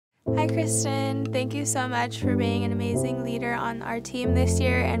Hi Kristin, thank you so much for being an amazing leader on our team this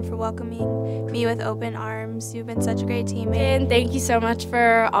year and for welcoming me with open arms. You've been such a great teammate. And thank you so much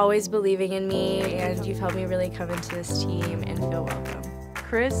for always believing in me, and you've helped me really come into this team and feel welcome.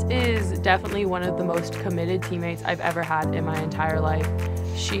 Chris is definitely one of the most committed teammates I've ever had in my entire life.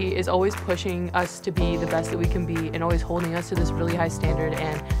 She is always pushing us to be the best that we can be and always holding us to this really high standard,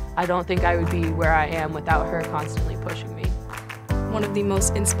 and I don't think I would be where I am without her constantly pushing me. One of the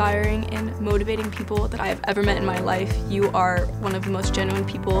most inspiring and motivating people that I have ever met in my life. You are one of the most genuine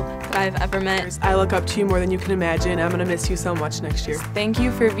people that I have ever met. I look up to you more than you can imagine. I'm gonna miss you so much next year. Thank you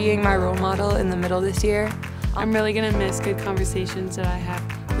for being my role model in the middle this year. I'm really gonna miss good conversations that I have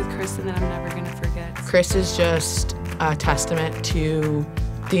with Kristin that I'm never gonna forget. Chris is just a testament to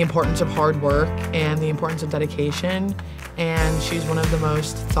the importance of hard work and the importance of dedication, and she's one of the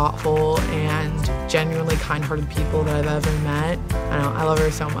most thoughtful and genuinely kind-hearted people that I've ever met. I love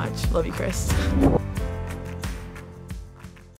her so much. Love you, Chris.